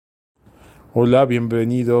Hola,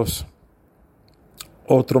 bienvenidos.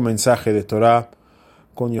 Otro mensaje de Torah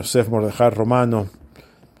con Yosef Mordejai Romano.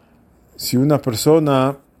 Si una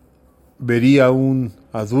persona vería a un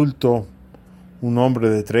adulto, un hombre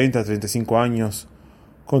de 30, 35 años,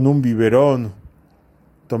 con un biberón,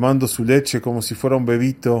 tomando su leche como si fuera un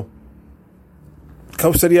bebito,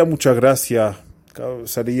 causaría mucha gracia,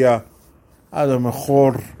 causaría a lo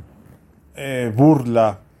mejor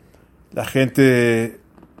burla. La gente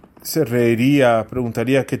se reiría,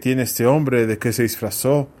 preguntaría qué tiene este hombre, de qué se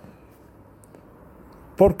disfrazó.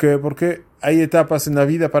 ¿Por qué? Porque hay etapas en la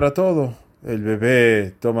vida para todo. El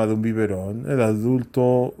bebé toma de un biberón, el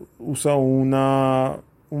adulto usa una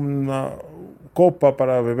copa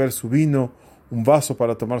para beber su vino, un vaso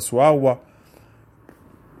para tomar su agua.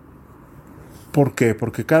 ¿Por qué?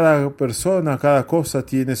 Porque cada persona, cada cosa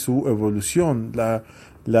tiene su evolución.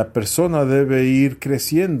 La persona debe ir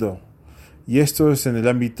creciendo. Y esto es en el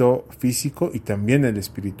ámbito físico y también en el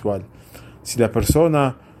espiritual. Si la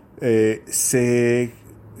persona se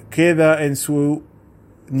queda en su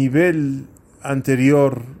nivel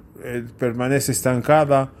anterior, permanece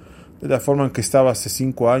estancada de la forma en que estaba hace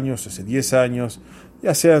 5 años, hace 10 años,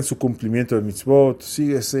 ya sea en su cumplimiento de mitzvot,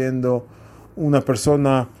 sigue siendo una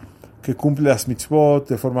persona que cumple las mitzvot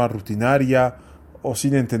de forma rutinaria o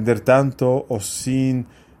sin entender tanto o sin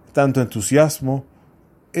tanto entusiasmo,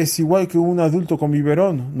 es igual que un adulto con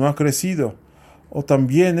biberón, no ha crecido. O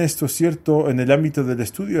también esto es cierto en el ámbito del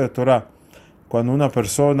estudio de Torah. Cuando una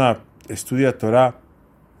persona estudia Torah,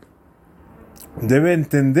 debe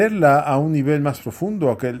entenderla a un nivel más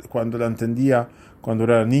profundo que cuando la entendía cuando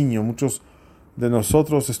era niño. Muchos de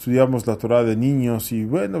nosotros estudiamos la Torah de niños y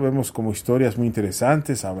bueno, vemos como historias muy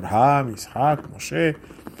interesantes, Abraham, Isaac, Moshe,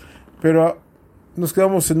 pero nos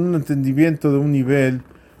quedamos en un entendimiento de un nivel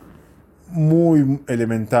muy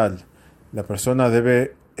elemental. La persona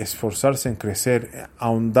debe esforzarse en crecer,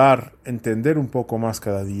 ahondar, entender un poco más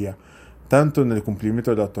cada día, tanto en el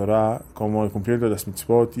cumplimiento de la Torah como en el cumplimiento de las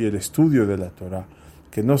mitzvot y el estudio de la Torah.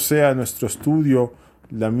 Que no sea nuestro estudio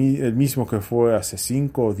el mismo que fue hace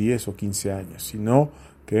 5, 10 o 15 años, sino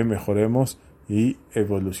que mejoremos y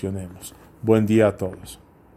evolucionemos. Buen día a todos.